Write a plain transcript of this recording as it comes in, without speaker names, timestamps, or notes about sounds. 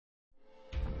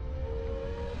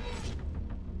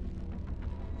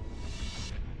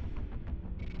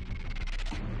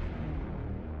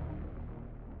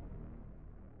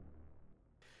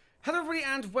Hello everybody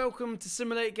and welcome to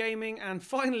Simulate Gaming, and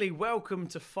finally welcome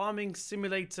to Farming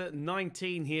Simulator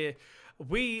 19 here.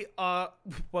 We are,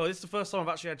 well, this is the first time I've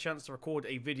actually had a chance to record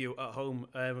a video at home.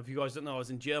 If you guys don't know, I was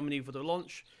in Germany for the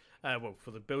launch,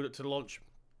 for the build up to the launch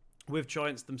with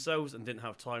Giants themselves and didn't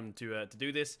have time to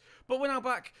do this. But we're now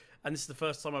back, and this is the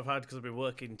first time I've had, because I've been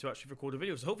working, to actually record a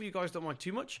video. So hopefully you guys don't mind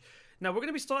too much. Now we're going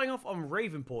to be starting off on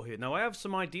Ravenport here. Now I have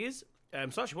some ideas.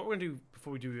 So actually what we're going to do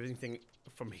before we do anything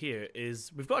from here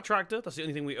is, we've got a tractor. That's the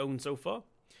only thing we own so far.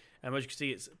 As you can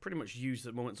see, it's pretty much used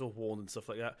at the moment. It's all worn and stuff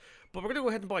like that. But we're going to go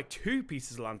ahead and buy 2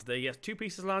 pieces of land today. Yes, 2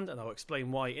 pieces of land, and I'll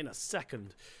explain why in a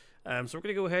second. So we're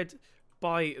going to go ahead,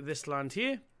 buy this land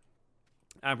here.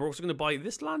 And we're also going to buy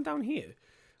this land down here,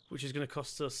 which is going to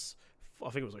cost us,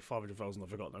 I think it was like 500,000, I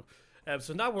forgot now.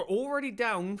 So now we're already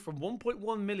down from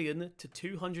 1.1 million to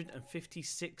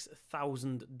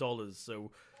 $256,000.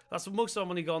 So that's most of our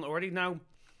money gone already. Now,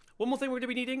 one more thing we're going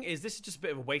to be needing is, this is just a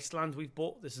bit of a wasteland we've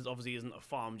bought. This is obviously isn't a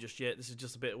farm just yet. This is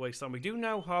just a bit of wasteland. We do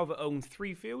now, however, own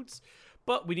 3 fields,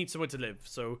 but we need somewhere to live.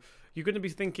 So you're going to be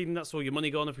thinking that's all your money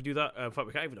gone if we do that. In fact,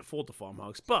 we can't even afford the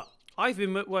farmhouse. But I've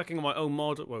been working on my own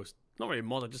mod. Well, it's not really a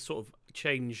mod. I just sort of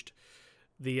changed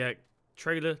the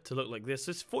trailer to look like this.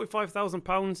 So it's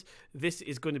 £45,000. This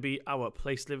is going to be our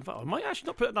place to live. In fact, I might actually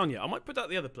not put it down yet. I might put that at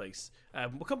the other place.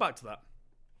 We'll come back to that.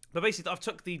 But basically, I've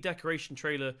took the decoration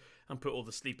trailer and put all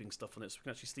the sleeping stuff on it, so we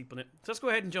can actually sleep on it. So let's go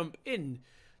ahead and jump in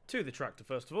to the tractor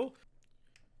first of all.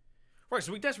 Right,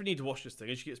 so we desperately need to wash this thing.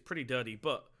 As you can see, it's pretty dirty,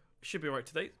 but it should be alright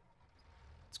today.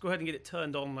 Let's go ahead and get it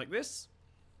turned on like this.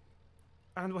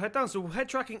 And we'll head down. So head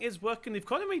tracking is working. They've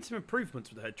kind of made some improvements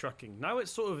with the head tracking. Now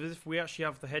it's sort of as if we actually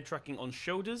have the head tracking on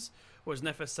shoulders, whereas in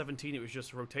FS17 it was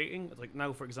just rotating. It's like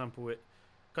now, for example, it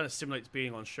kind of simulates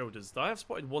being on shoulders. I have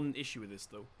spotted one issue with this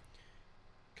though.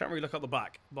 Can't really look at the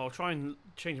back, but I'll try and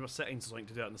change my settings or something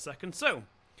to do that in a second. So,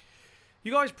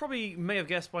 you guys probably may have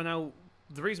guessed by now,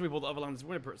 the reason we bought the other land is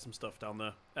we're going to put some stuff down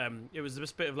there. It was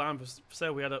this bit of land for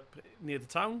sale we had up near the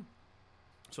town,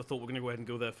 so I thought we're going to go ahead and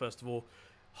go there first of all.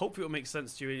 Hopefully it'll make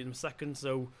sense to you in a second.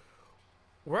 So,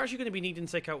 we're actually going to be needing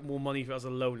to take out more money as a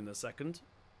loan in a second.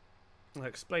 I'll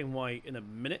explain why in a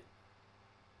minute.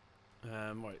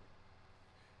 Right.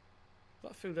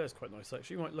 That field there is quite nice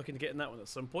actually. We might look into getting that one at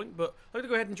some point. But I'm going to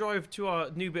go ahead and drive to our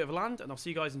new bit of land, and I'll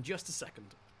see you guys in just a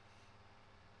second.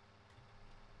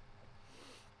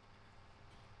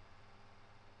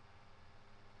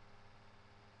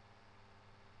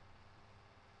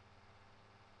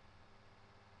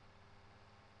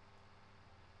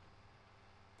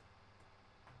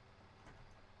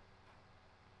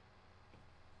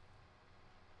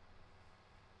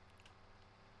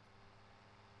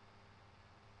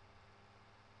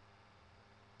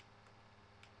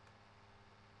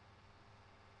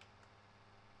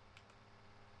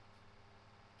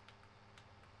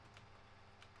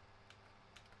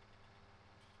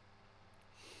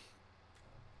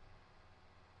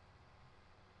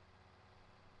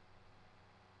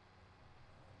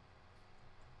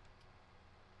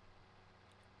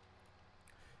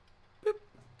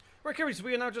 Right, Kerry, so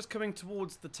we are now just coming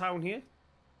towards the town here.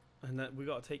 And we've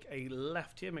got to take a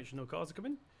left here, make sure no cars are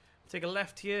coming. Take a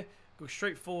left here, go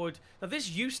straight forward. Now, this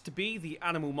used to be the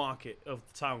animal market of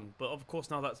the town, but of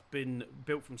course now that's been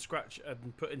built from scratch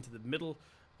and put into the middle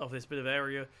of this bit of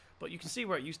area. But you can see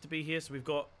where it used to be here. So we've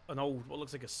got an old, what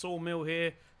looks like a sawmill here.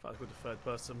 In fact, I'll go to third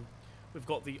person. We've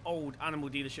got the old animal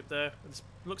dealership there. It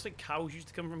looks like cows used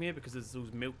to come from here because there's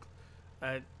those milk,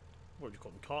 what do you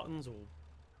call them, cartons or...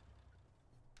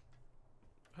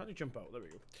 How do you jump out? There we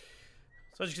go.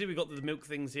 So as you can see, we've got the milk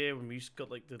things here, and we've got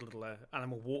like the little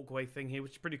animal walkway thing here,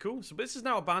 which is pretty cool. So this is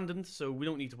now abandoned, so we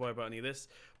don't need to worry about any of this.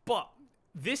 But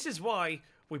this is why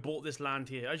we bought this land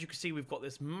here. As you can see, we've got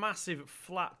this massive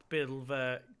flat bit of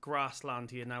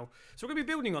grassland here now. So we're going to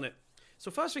be building on it. So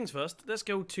first things first, let's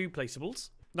go to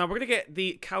placeables. Now, we're going to get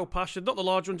the cow pasture, not the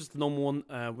large one, just the normal one.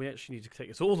 We actually need to take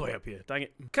this all the way up here, dang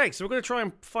it. Okay, so we're going to try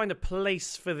and find a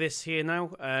place for this here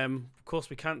now. Of course,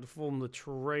 we can't deform the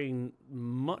terrain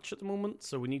much at the moment,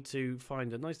 so we need to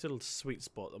find a nice little sweet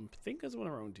spot. I think there's one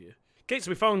around here. Okay, so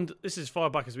we found this is as far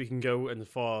back as we can go and as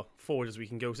far forward as we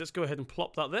can go. So let's go ahead and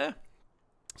plop that there.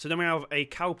 So then we have a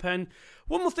cow pen.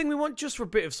 One more thing we want, just for a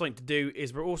bit of something to do,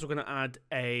 is we're also going to add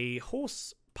a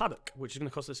horse paddock, which is going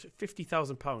to cost us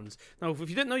 £50,000. Now, if you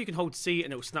didn't know, you can hold C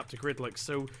and it will snap to grid like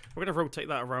so. We're going to rotate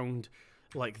that around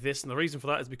like this, and the reason for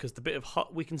that is because the bit of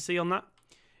hut we can see on that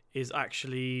is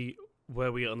actually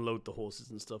where we unload the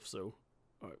horses and stuff. So,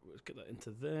 alright, let's get that into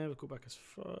there. We'll go back as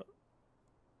far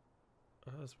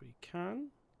as we can.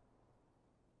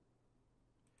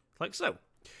 Like so.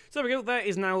 So there we go. There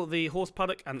is now the horse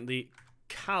paddock and the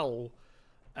cow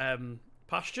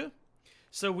pasture.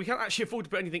 So we can't actually afford to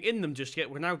put anything in them just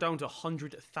yet. We're now down to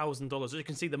 $100,000. As you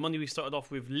can see, the money we started off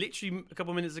with literally a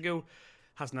couple of minutes ago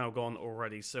has now gone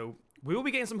already. So we will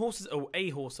be getting some horses, a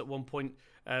horse at one point,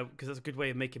 because that's a good way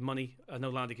of making money. I know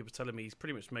Landy was telling me he's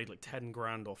pretty much made like 10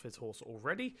 grand off his horse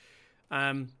already.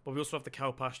 But we also have the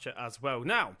cow pasture as well.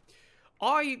 Now,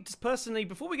 I just personally,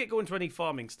 before we get going to any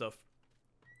farming stuff,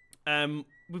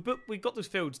 we got those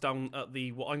fields down at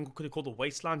the what I'm going to call the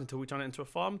wasteland until we turn it into a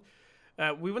farm.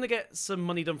 We want to get some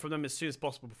money done from them as soon as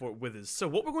possible before it withers. So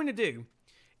what we're going to do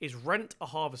is rent a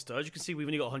harvester. As you can see, we've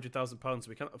only got £100,000, so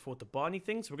we can't afford to buy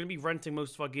anything. So we're going to be renting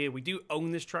most of our gear. We do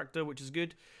own this tractor, which is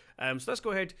good. So let's go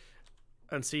ahead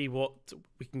and see what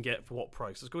we can get for what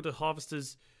price. Let's go to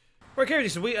harvesters. Right, okay,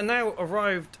 so we are now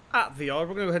arrived at the yard.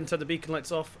 We're going to go ahead and turn the beacon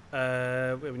lights off.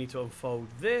 We need to unfold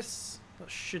this.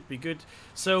 That should be good.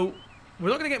 So we're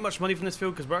not going to get much money from this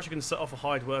field because we're actually going to set off a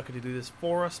hired worker to do this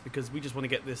for us because we just want to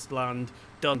get this land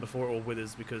done before it all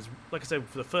withers because, like I said,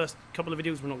 for the first couple of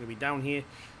videos, we're not going to be down here.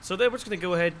 So then we're just going to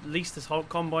go ahead, lease this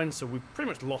combine. So we've pretty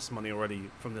much lost money already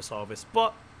from this harvest.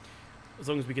 But as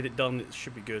long as we get it done, it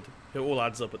should be good. It all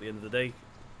adds up at the end of the day.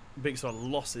 Makes our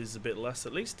losses a bit less,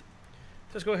 at least.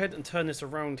 Let's go ahead and turn this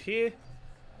around here.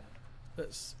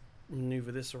 Let's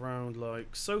maneuver this around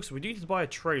like so. So we need to buy a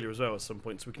trailer as well at some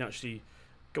point so we can actually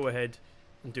go ahead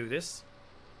and do this.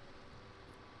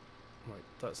 Right,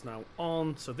 that's now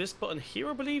on. So this button here,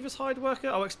 I believe, is hired worker.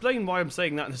 I'll explain why I'm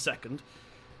saying that in a second.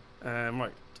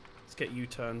 Right, let's get you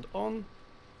turned on.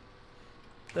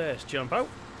 There's jump out.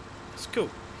 It's cool.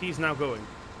 He's now going.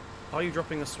 Are you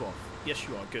dropping a swath? Yes,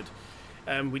 you are. Good.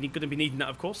 We're going to be needing that,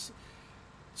 of course.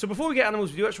 So before we get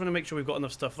animals, we do actually want to make sure we've got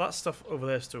enough stuff. That stuff over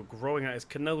there is still growing out is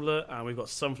canola, and we've got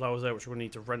sunflowers there, which we're going to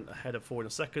need to rent a header for in a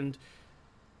second.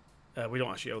 We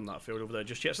don't actually own that field over there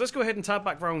just yet. So let's go ahead and tab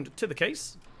back round to the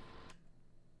case.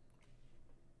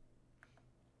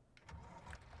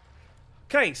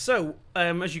 Okay, so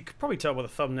as you could probably tell by the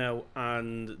thumbnail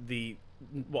and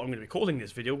what I'm going to be calling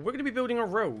this video, we're going to be building a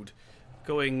road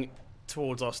going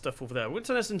towards our stuff over there. We're going to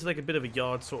turn this into like a bit of a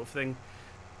yard sort of thing.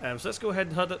 So let's go ahead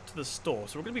and head up to the store.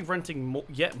 So we're going to be renting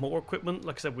yet more equipment.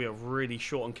 Like I said, we are really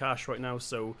short on cash right now,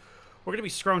 so we're going to be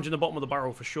scrounging the bottom of the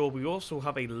barrel for sure. We also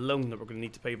have a loan that we're going to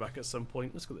need to pay back at some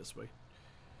point. Let's go this way.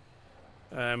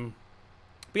 But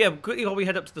yeah, quickly while we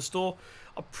head up to the store,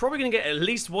 I'm probably going to get at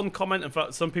least one comment. In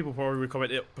fact, some people probably will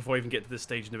comment it before I even get to this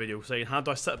stage in the video, saying, how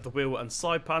do I set up the wheel and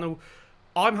side panel?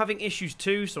 I'm having issues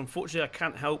too, so unfortunately I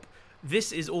can't help.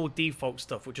 This is all default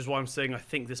stuff, which is why I'm saying I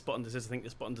think this button does this, I think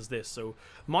this button does this. So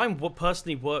mine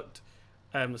personally worked.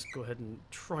 Let's go ahead and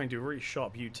try and do a really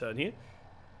sharp U-turn here.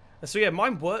 So yeah,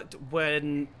 mine worked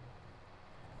when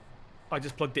I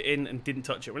just plugged it in and didn't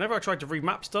touch it. Whenever I tried to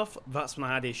remap stuff, that's when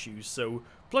I had issues. So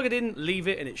plug it in, leave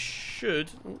it, and it should...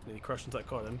 Oh, nearly crashed into that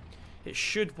car then. It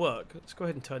should work. Let's go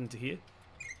ahead and turn into here.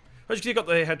 As you can see, I've got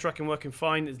the head tracking working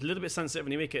fine. It's a little bit sensitive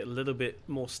and you make it a little bit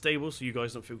more stable so you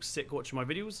guys don't feel sick watching my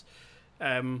videos.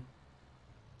 Right,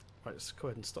 let's go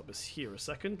ahead and stop this here a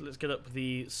second. Let's get up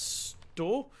the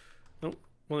store. Oh,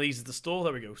 one of these is the store.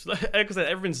 There we go. So like I said,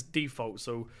 everything's default.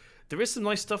 So there is some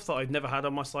nice stuff that I've never had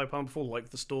on my side panel before, like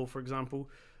the store, for example.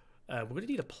 We're going to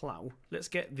need a plow. Let's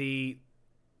get the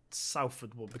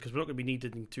southward one because we're not going to be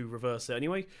needing to reverse it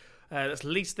anyway. Let's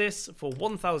lease this for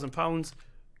 £1,000.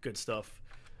 Good stuff.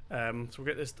 So we'll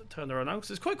get this turned around now.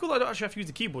 So it's quite cool that I don't actually have to use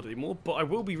the keyboard anymore, but I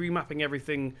will be remapping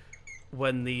everything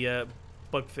when the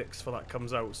bug fix for that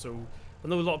comes out. So I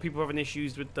know a lot of people are having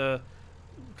issues with the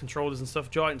controllers and stuff.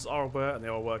 Giants are aware and they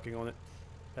are working on it.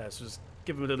 So just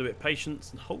give them a little bit of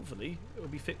patience and hopefully it will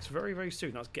be fixed very, very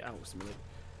soon. Let's get out a minute.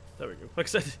 There we go. Like I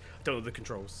said, I don't know the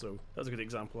controls, so that's a good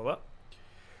example of that.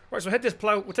 Right, so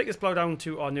we'll take this plow down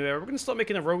to our new area. We're going to start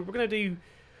making a road. We're going to do...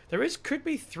 could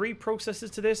be 3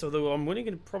 processes to this, although I'm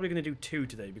probably going to do 2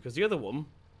 today because the other one...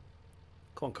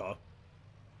 Come on, car.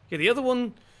 Yeah, the other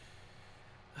one...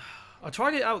 I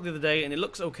tried it out the other day and it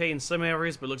looks okay in some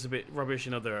areas, but looks a bit rubbish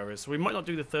in other areas. So we might not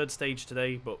do the 3rd stage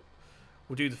today, but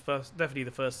we'll do definitely the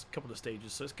first couple of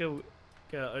stages. So let's go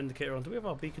get our indicator on. Do we have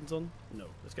our beacons on? No.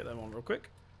 Let's get them on real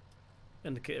quick.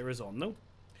 Indicator is on. No. You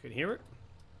can hear it.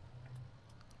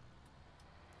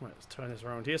 Right, let's turn this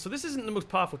around here. So this isn't the most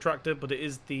powerful tractor, but it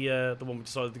is the one we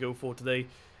decided to go for today.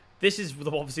 This is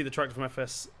obviously the tractor from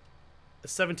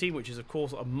FS17, which is of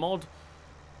course a mod.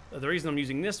 The reason I'm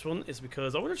using this one is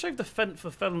because I want to shave the fence for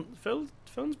Felsbrunn?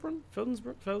 I don't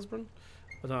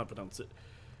know how to pronounce it.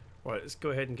 Right, let's go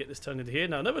ahead and get this turned into here.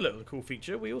 Now, another little cool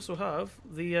feature, we also have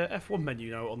the F1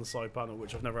 menu now on the side panel,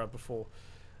 which I've never had before.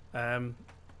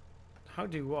 How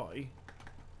do I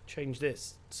change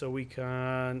this? So we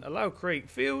can allow create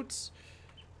fields.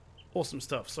 Awesome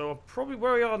stuff. So probably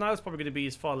where we are now is probably going to be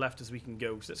as far left as we can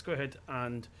go. So let's go ahead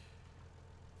and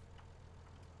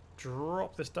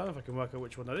drop this down if I can work out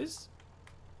which one that is.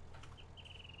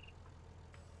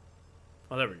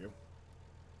 Oh, there we go.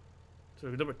 So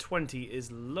number 20 is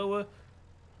lower.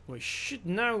 We should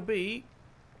now be...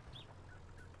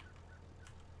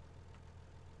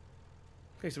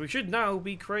 Okay, so we should now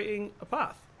be creating a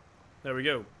path. There we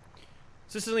go.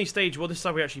 So this is only stage 1. This is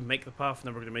how we actually make the path, and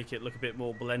then we're going to make it look a bit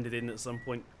more blended in at some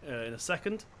point in a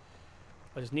second.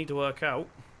 I just need to work out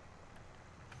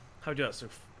how to do that. So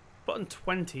button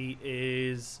 20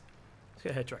 is... Let's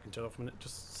get head tracking turned off a minute,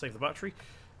 just save the battery.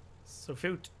 So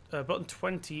button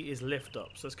 20 is lift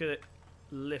up. So let's get it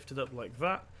lifted up like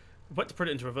that. We'd like to put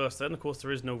it into reverse then. Of course,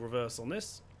 there is no reverse on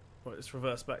this. Right, let's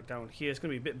reverse back down here. It's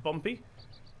going to be a bit bumpy.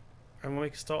 And we'll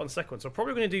make a start on the second one. So I'm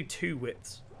probably going to do 2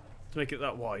 widths to make it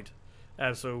that wide.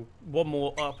 So one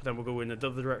more up, then we'll go in the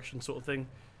other direction sort of thing.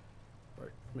 Right,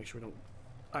 make sure we don't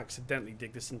accidentally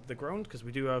dig this into the ground, because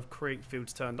we do have create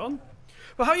fields turned on.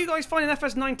 But how are you guys finding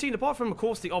FS19? Apart from, of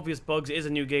course, the obvious bugs, it is a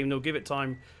new game, no give it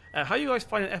time. How are you guys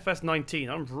finding FS19?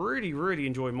 I'm really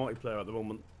enjoying multiplayer at the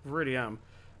moment. Really am.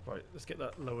 Right, let's get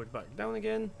that lowered back down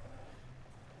again.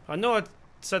 I know I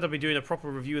said I'd be doing a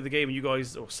proper review of the game, and you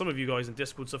guys, or some of you guys in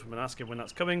Discord stuff, have been asking when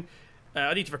that's coming.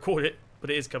 I need to record it, but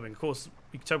it is coming. Of course,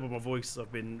 you can tell by my voice,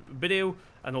 I've been video,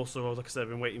 and also, like I said, I've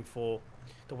been waiting for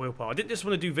the willpower. I didn't just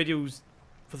want to do videos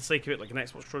for the sake of it, like an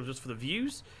Xbox controller, just for the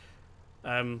views.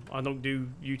 I don't do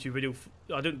YouTube video.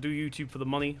 I don't do YouTube for the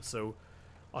money, so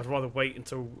I'd rather wait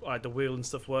until I had the wheel and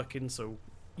stuff working. So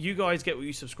you guys get what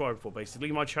you subscribe for, basically.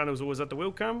 My channel's always at the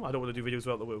wheel cam. I don't want to do videos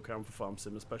without the wheel cam for Farm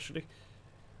Sim, especially.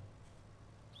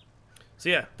 So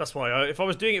yeah, that's why. If I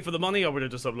was doing it for the money, I would have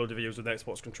just uploaded videos with an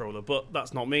Xbox controller. But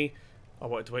that's not me. I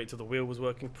wanted to wait until the wheel was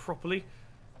working properly.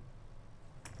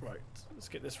 Right, let's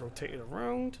get this rotated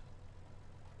around.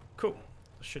 Cool.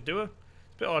 That should do it.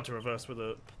 It's a bit hard to reverse with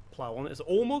a plow on it. It's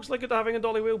almost like having a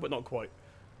dolly wheel, but not quite.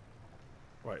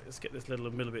 Right, let's get this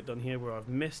little middle bit done here where I've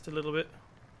missed a little bit.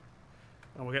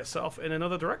 And we'll get set off in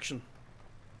another direction.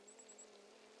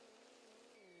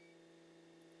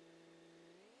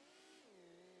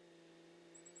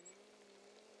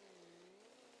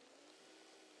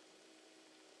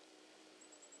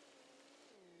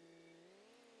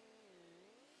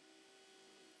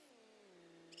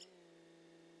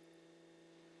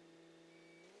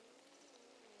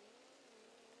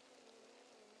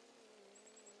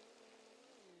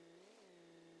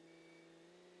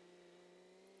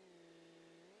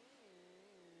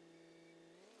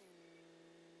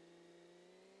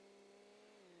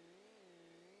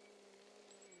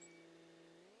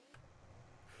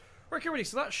 Okay, ready,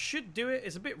 so that should do it.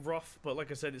 It's a bit rough, but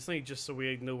like I said, it's only just so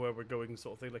we know where we're going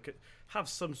sort of thing. Like, have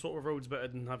some sort of roads better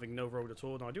than having no road at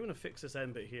all. Now, I do want to fix this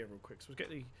end bit here real quick. So we'll get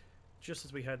the, just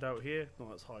as we head out here, no,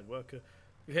 that's hard worker.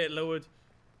 We get it lowered,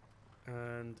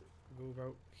 and go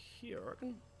about here, I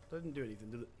reckon. That didn't do anything,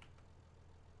 did it?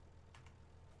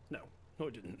 No,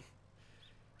 it didn't.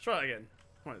 Let's try it again.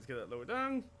 Right, let's get that lowered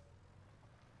down.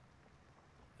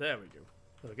 There we go.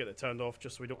 I'll get it turned off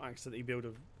just so we don't accidentally build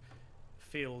a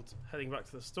field heading back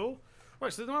to the store.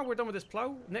 Right, so now we're done with this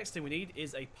plow. Next thing we need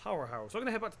is a power harrow. So I'm going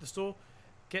to head back to the store,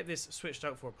 get this switched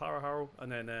out for a power harrow,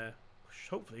 and then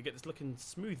hopefully get this looking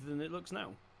smoother than it looks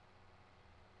now.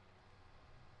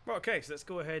 Right, okay, so let's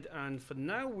go ahead, and for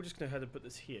now we're just going to head and put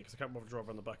this here because I can't bother to drive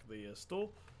around the back of the store.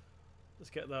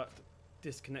 Let's get that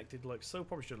disconnected like so.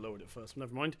 Probably should have lowered it first, but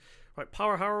never mind. Right,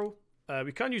 power harrow.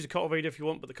 We can use a cultivator if you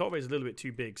want, but the cultivator is a little bit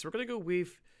too big. So we're going to go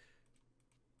with...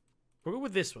 We'll go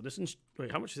with this one.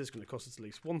 Wait, how much is this going to cost us at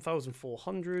least?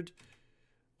 1,400,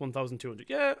 1,200.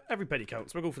 Yeah, every penny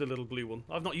counts. We'll go for the little blue one.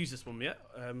 I've not used this one yet.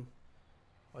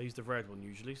 I use the red one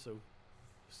usually, so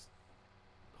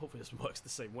hopefully this one works the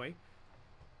same way.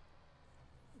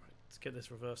 Right, let's get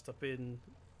this reversed up in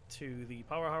to the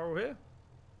power harrow here.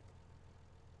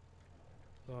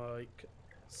 Like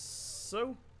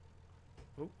so.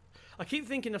 Oh. I keep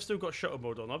thinking I've still got shutter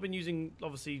mode on. I've been using,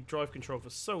 obviously, drive control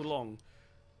for so long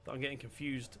that I'm getting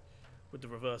confused with the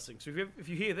reversing. So if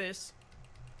you hear this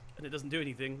and it doesn't do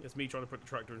anything, it's me trying to put the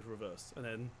tractor into reverse. And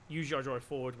then usually I drive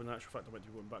forward when in actual fact I meant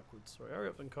to be going backwards. Sorry, hurry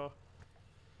up then, car.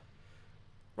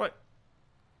 Right,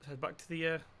 let's head back to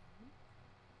the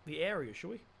area, shall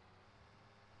we?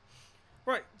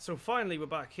 Right, so finally we're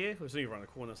back here. It was only around the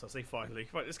corner, so I say finally.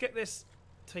 Right, let's get this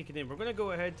taken in. We're going to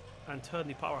go ahead and turn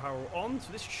the power harrow on.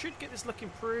 So this should get this looking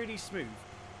pretty smooth.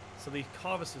 So the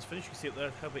harvest is finished. You can see up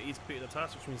there how it is completed the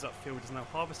task, which means that field is now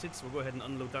harvested. So we'll go ahead and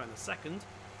unload that in a second.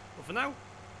 But for now,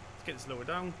 let's get this lower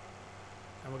down,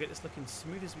 and we'll get this looking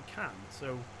smooth as we can.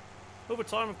 So over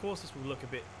time, of course, this will look a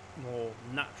bit more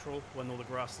natural when all the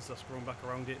grass and stuff's growing back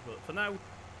around it. But for now,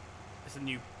 it's a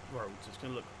new road, so it's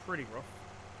going to look pretty rough.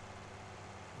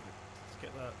 Let's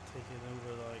get that taken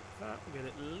over like that. We'll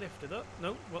get it lifted up.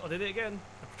 No, well, I did it again.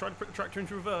 I tried to put the tractor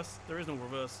into reverse. There is no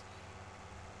reverse.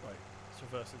 Right, let's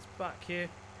reverse its back here.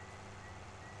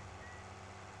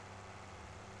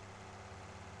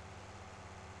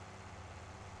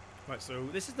 Right, so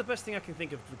this is the best thing I can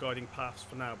think of regarding paths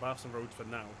for now, paths and roads for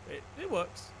now. It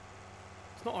works.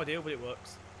 It's not ideal, but it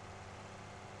works.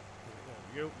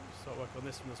 There we go. Start working on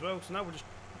this one as well. So now we're just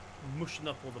mushing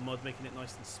up all the mud, making it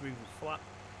nice and smooth and flat.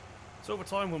 So over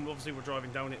time, when obviously we're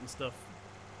driving down it and stuff,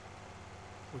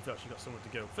 we've actually got somewhere to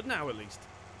go. For now, at least.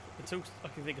 Until I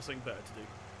can think of something better to do.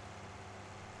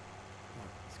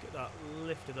 Right, let's get that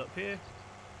lifted up here.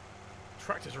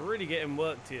 Tractor's really getting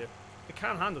worked here. It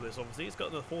can handle this, obviously. It's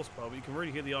got enough horsepower, but you can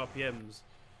really hear the RPMs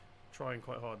trying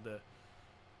quite hard there.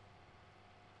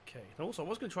 Okay. And also, I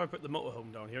was going to try and put the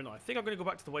motorhome down here, and I think I'm going to go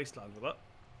back to the wasteland with that.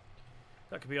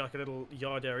 That could be like a little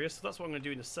yard area, so that's what I'm going to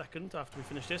do in a second after we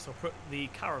finish this. I'll put the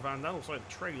caravan down, or sorry,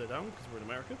 the trailer down, because we're in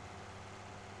America.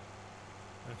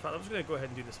 In fact, I'm just going to go ahead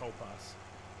and do this whole pass.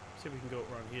 See if we can go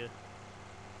around here.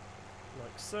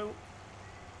 Like so.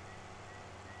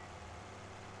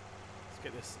 Let's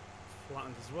get this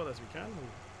flattened as well as we can, or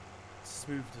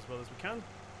smoothed as well as we can.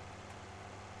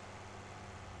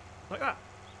 Like that.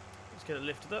 Let's get it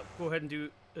lifted up. Go ahead and do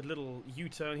a little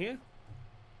U-turn here.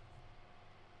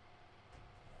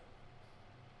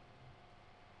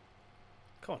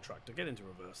 Come on, tractor, get into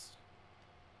reverse.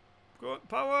 Go on,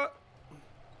 power!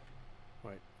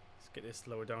 Right, let's get this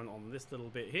lower down on this little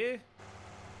bit here.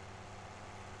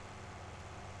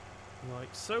 Like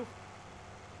so.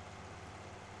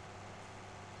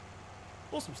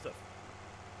 Awesome stuff.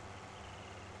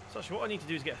 So actually what I need to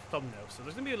do is get a thumbnail. So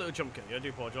there's going to be a little jump cut here. I do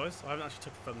apologise. I haven't actually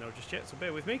took the thumbnail just yet, so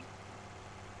bear with me.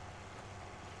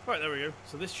 Right, there we go.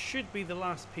 So this should be the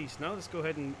last piece now. Let's go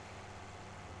ahead and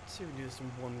see if we can do this in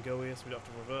one go here so we don't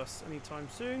have to reverse anytime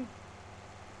soon.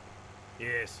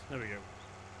 Yes, there we go.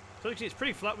 So actually it's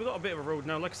pretty flat. We've got a bit of a road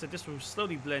now. Like I said, this will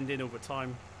slowly blend in over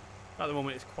time. At the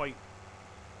moment it's quite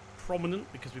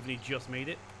prominent because we've only just made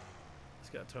it. Let's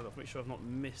get that turned off, make sure I've not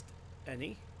missed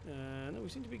any. No, we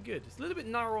seem to be good. It's a little bit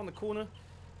narrow on the corner.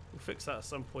 We'll fix that at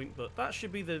some point, but that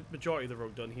should be the majority of the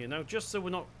road done here now, just so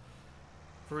we're not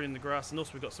ruining the grass. And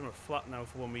also we've got somewhere flat now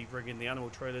for when we bring in the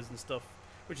animal trailers and stuff,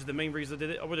 which is the main reason I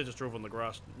did it. I would have just drove on the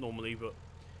grass normally, but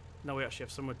now we actually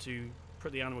have somewhere to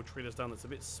put the animal trailers down that's a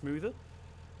bit smoother.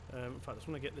 In fact, I just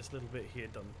want to get this little bit here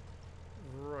done.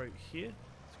 Right here.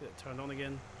 Let's get it turned on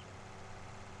again.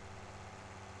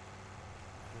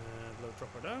 Low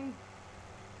dropper down.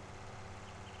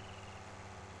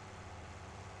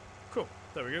 Cool,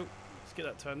 there we go. Let's get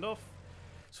that turned off.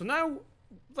 So now,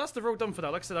 that's the road done for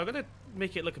now. Like I said, I'm going to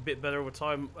make it look a bit better over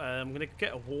time. I'm going to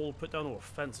get a wall put down or a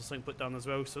fence or something put down as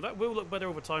well. So that will look better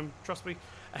over time, trust me.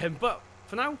 But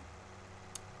for now,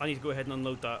 I need to go ahead and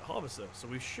unload that harvester. So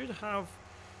we should have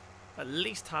at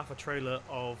least half a trailer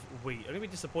of wheat. I'm going to be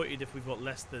disappointed if we've got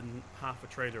less than half a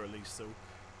trailer at least. So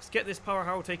let's get this power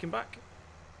harrow taken back.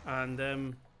 And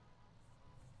we'll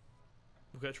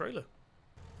get a trailer.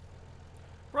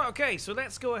 Right, okay, so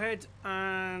let's go ahead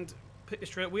and pick this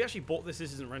trailer. We actually bought this.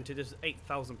 This isn't rented. This is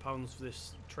 £8,000 for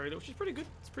this trailer, which is pretty good.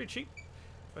 It's pretty cheap.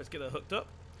 Let's get that hooked up.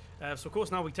 So, of course,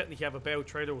 now we technically have a bale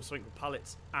trailer or something with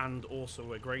pallets and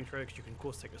also a grain trailer, because you can, of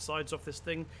course, take the sides off this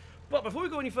thing. But before we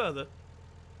go any further,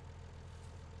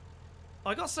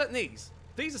 I got sent these.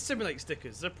 These are Simulate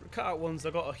stickers. They're cut out ones.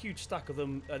 I've got a huge stack of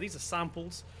them. These are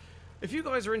samples. If you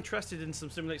guys are interested in some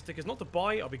Simulate stickers, not to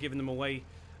buy, I'll be giving them away.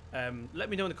 Let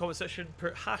me know in the comment section.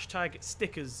 Put hashtag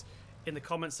stickers in the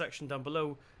comment section down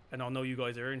below, and I'll know you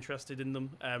guys are interested in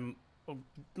them. I'm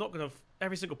not going to...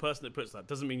 Every single person that puts that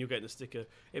doesn't mean you're getting a sticker.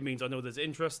 It means I know there's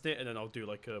interest in it, and then I'll do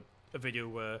like a video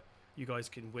where you guys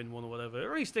can win one or whatever.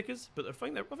 They're only stickers, but I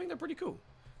think they're pretty cool.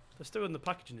 They're still in the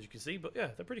packaging, as you can see, but yeah,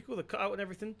 they're pretty cool. They're cut out and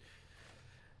everything.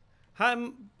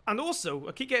 And also,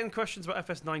 I keep getting questions about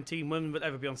FS19. When would it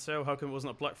ever be on sale? How come it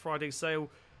wasn't a Black Friday sale?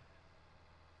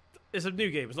 It's a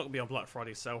new game. It's not going to be on Black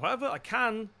Friday sale. However, I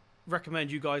can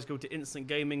recommend you guys go to Instant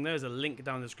Gaming. There's a link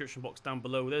down in the description box down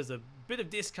below. There's a bit of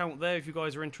discount there if you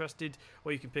guys are interested,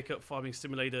 where you can pick up Farming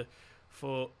Simulator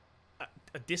for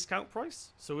a discount price.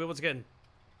 So once again,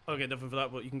 I don't get nothing for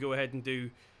that, but you can go ahead and do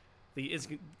the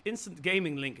Instant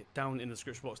Gaming link down in the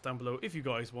description box down below if you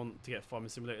guys want to get Farming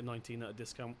Simulator 19 at a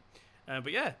discount.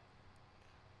 But yeah,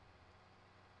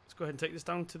 let's go ahead and take this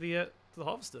down to the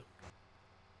harvester.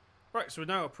 Right, so we're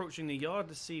now approaching the yard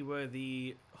to see where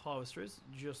the harvester is,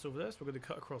 just over there. So we're going to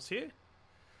cut across here.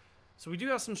 So we do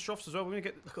have some troughs as well. We're going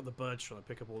to look at the birds trying to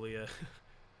pick up all the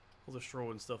all the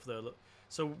straw and stuff there. Look.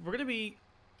 So we're going to be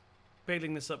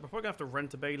baling this up. We're probably going to have to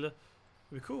rent a baler.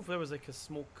 It'd be cool if there was like a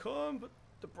small cone, but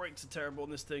the brakes are terrible on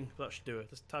this thing. But that should do it.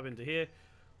 Let's tab into here.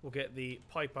 We'll get the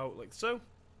pipe out like so.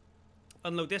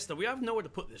 Unload this. Now we have nowhere to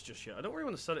put this just yet. I don't really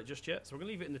want to sell it just yet, so we're going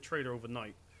to leave it in the trailer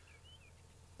overnight.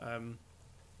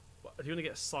 But I do want to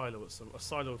get a silo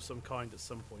of some kind at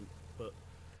some point. But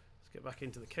let's get back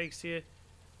into the case here.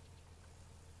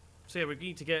 So yeah, we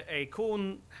need to get a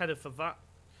corn header for that.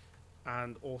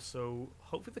 And also,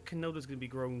 hopefully the canola is going to be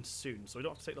grown soon. So we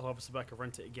don't have to take the harvester back and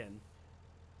rent it again.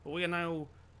 But we are now...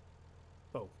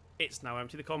 Well, it's now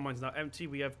empty. The combine's now empty.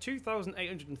 We have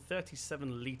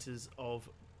 2,837 litres of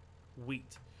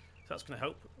wheat. So that's going to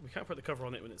help. We can't put the cover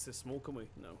on it when it's this small, can we?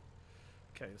 No.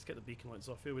 Okay, let's get the beacon lights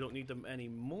off here. We don't need them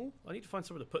anymore. I need to find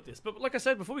somewhere to put this. But like I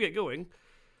said, before we get going,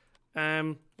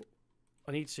 I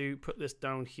need to put this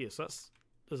down here. So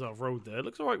there's our road there. It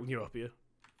looks alright when you're up here.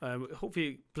 Hopefully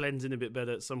it blends in a bit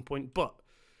better at some point. But,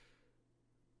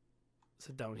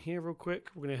 so down here real quick.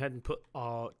 We're going to go ahead and put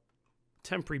our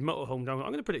temporary motorhome down. I'm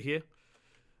going to put it here.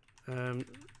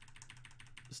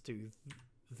 Let's do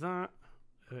that.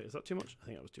 Is that too much? I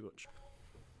think that was too much.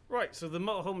 Right, so the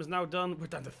motorhome is now done. We're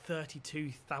down to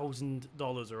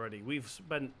 $32,000 already. We've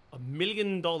spent $1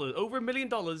 million, over $1 million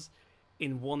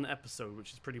in one episode,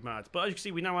 which is pretty mad. But as you can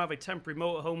see, we now have a temporary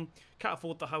motorhome. Can't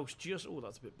afford the house just... Oh,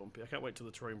 that's a bit bumpy. I can't wait till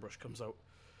the terrain brush comes out.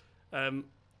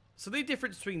 So the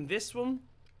difference between this one...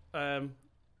 let's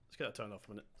get that turned off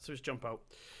a minute. So just jump out.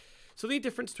 So the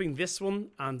difference between this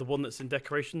one and the one that's in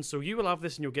decorations. So you will have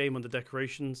this in your game under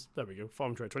decorations. There we go.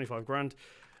 Farm trade, 25 grand.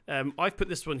 I've put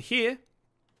this one here.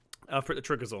 I've put the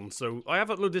triggers on. So I have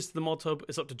uploaded this to the mod hub.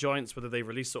 It's up to Giants whether they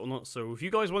release it or not. So if you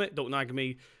guys want it, don't nag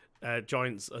me.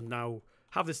 Giants are now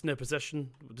have this in their possession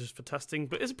just for testing.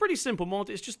 But it's a pretty simple mod.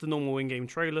 It's just the normal in-game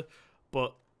trailer.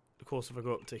 But of course, if I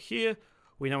go up to here,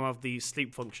 we now have the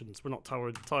sleep functions. We're not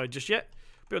tired just yet,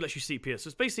 but it lets you sleep here. So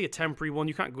it's basically a temporary one.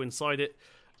 You can't go inside it,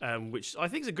 which I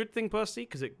think is a good thing personally,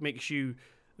 because it makes you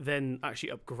then actually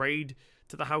upgrade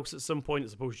to the house at some point,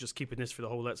 as opposed to just keeping this for the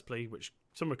whole Let's Play, which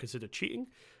some would consider cheating.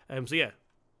 So yeah,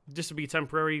 this will be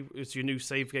temporary. It's your new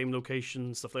save game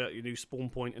location, stuff like that, your new spawn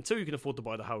point, until you can afford to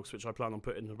buy the house, which I plan on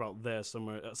putting about there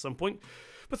somewhere at some point.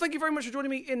 But thank you very much for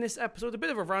joining me in this episode. A bit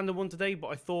of a random one today, but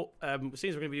I thought, since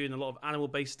we're going to be doing a lot of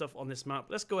animal-based stuff on this map,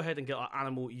 let's go ahead and get our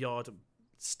animal yard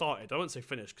started. I won't say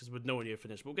finished, because we're nowhere near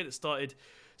finished, but we'll get it started.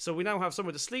 So we now have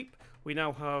somewhere to sleep. We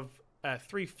now have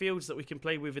 3 fields that we can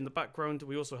play with in the background.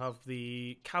 We also have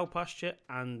the cow pasture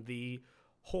and the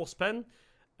horse pen.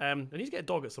 I need to get a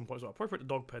dog at some point as well. I'll probably put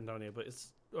the dog pen down here, but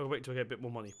I'll wait till I get a bit more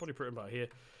money. Probably put it about here.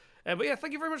 But yeah,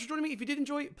 thank you very much for joining me. If you did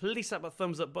enjoy, please tap that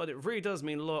thumbs up button. It really does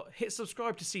mean a lot. Hit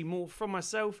subscribe to see more from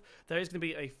myself. There is going to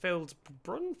be a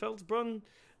Feldbrunn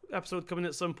episode coming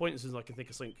at some point as soon as I can think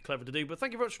of something clever to do. But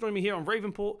thank you very much for joining me here on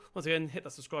Ravenport. Once again, hit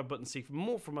that subscribe button to see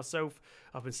more from myself.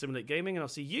 I've been Simulate Gaming, and I'll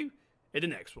see you in the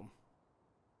next one.